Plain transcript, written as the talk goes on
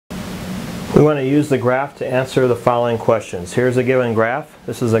We want to use the graph to answer the following questions. Here's a given graph.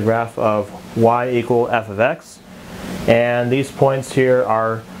 This is a graph of y equal f of x. And these points here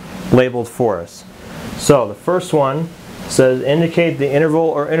are labeled for us. So the first one says indicate the interval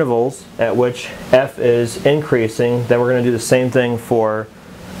or intervals at which f is increasing. Then we're going to do the same thing for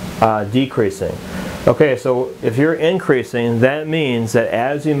decreasing. Okay, so if you're increasing, that means that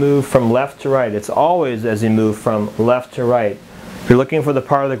as you move from left to right, it's always as you move from left to right. You're looking for the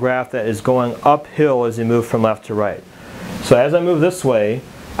part of the graph that is going uphill as you move from left to right. So as I move this way,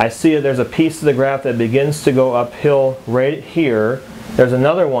 I see that there's a piece of the graph that begins to go uphill right here. There's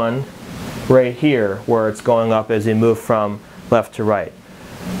another one right here where it's going up as you move from left to right.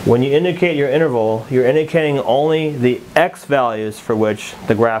 When you indicate your interval, you're indicating only the x values for which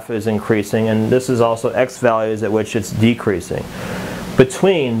the graph is increasing, and this is also x values at which it's decreasing.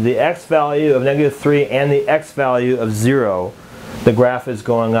 Between the x value of -3 and the x value of 0, the graph is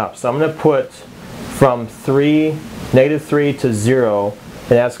going up. So I'm going to put from -3 to 0,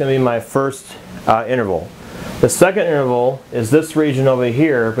 and that's going to be my first interval. The second interval is this region over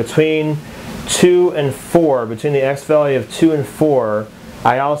here between 2 and 4, between the x value of 2 and 4.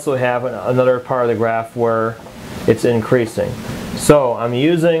 I also have another part of the graph where it's increasing. So I'm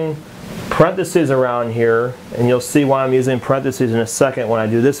using parentheses around here, and you'll see why I'm using parentheses in a second when I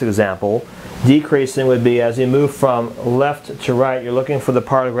do this example. Decreasing would be as you move from left to right, you're looking for the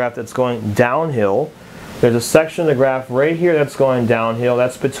part of the graph that's going downhill. There's a section of the graph right here that's going downhill.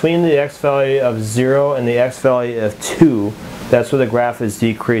 That's between the x value of 0 and the x value of 2. That's where the graph is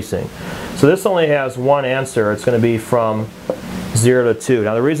decreasing. So this only has one answer. It's going to be from 0 to 2.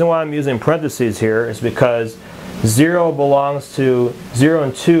 Now the reason why I'm using parentheses here is because 0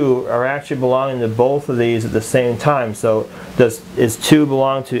 and 2 are actually belonging to both of these at the same time. So is 2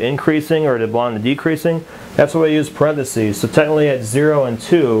 belong to increasing or does it belong to decreasing? That's why we use parentheses. So technically at 0 and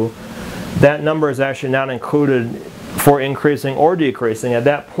 2, that number is actually not included for increasing or decreasing. At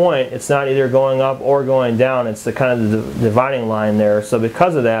that point, it's not either going up or going down. It's the kind of the dividing line there. So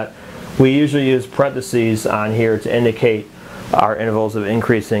because of that, we usually use parentheses on here to indicate our intervals of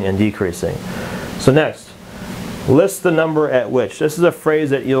increasing and decreasing. So next, list the number at which. This is a phrase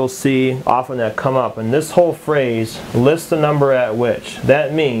that you'll see often that come up, and this whole phrase, list the number at which,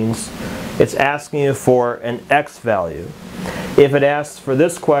 that means it's asking you for an x value. If it asks for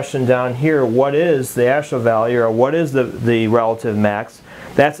this question down here, what is the actual value, or what is the relative max,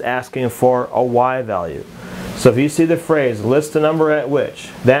 that's asking for a y value. So if you see the phrase list the number at which,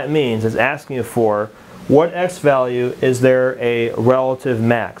 that means it's asking you for what x value is there a relative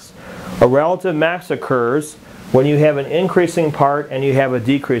max. A relative max occurs when you have an increasing part and you have a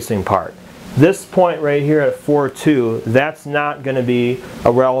decreasing part. This point right here at 4,2, that's not going to be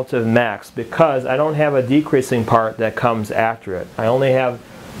a relative max because I don't have a decreasing part that comes after it. I only have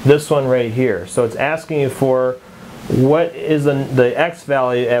this one right here. So it's asking you for what is the x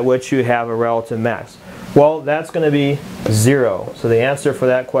value at which you have a relative max. Well, that's going to be 0. So the answer for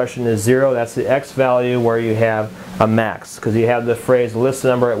that question is 0. That's the x value where you have a max, because you have the phrase list the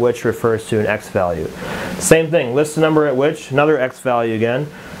number at which refers to an x value. Same thing, list the number at which, another x value again,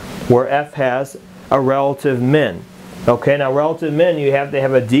 where f has a relative min. Okay, now relative min, you have to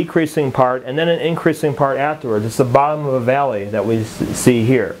have a decreasing part and then an increasing part afterwards. It's the bottom of a valley that we see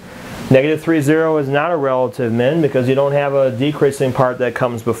here. -3, 0 is not a relative min because you don't have a decreasing part that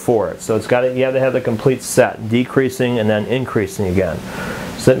comes before it. So you have to have the complete set, decreasing and then increasing again.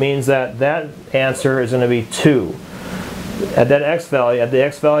 So that means that that answer is going to be 2. At that x value, at the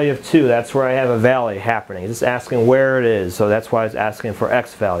x value of 2, that's where I have a valley happening. It's just asking where it is, so that's why it's asking for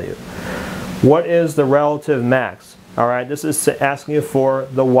x value. What is the relative max? Alright, this is asking you for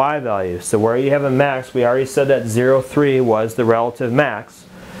the y value. So where you have a max, we already said that 0,3 was the relative max.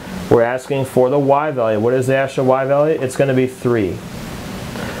 We're asking for the y value. What is the actual y value? It's going to be 3.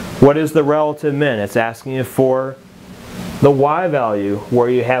 What is the relative min? It's asking you for the y value where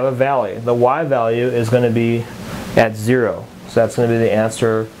you have a valley. The y value is going to be at 0. So that's going to be the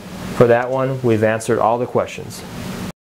answer for that one. We've answered all the questions.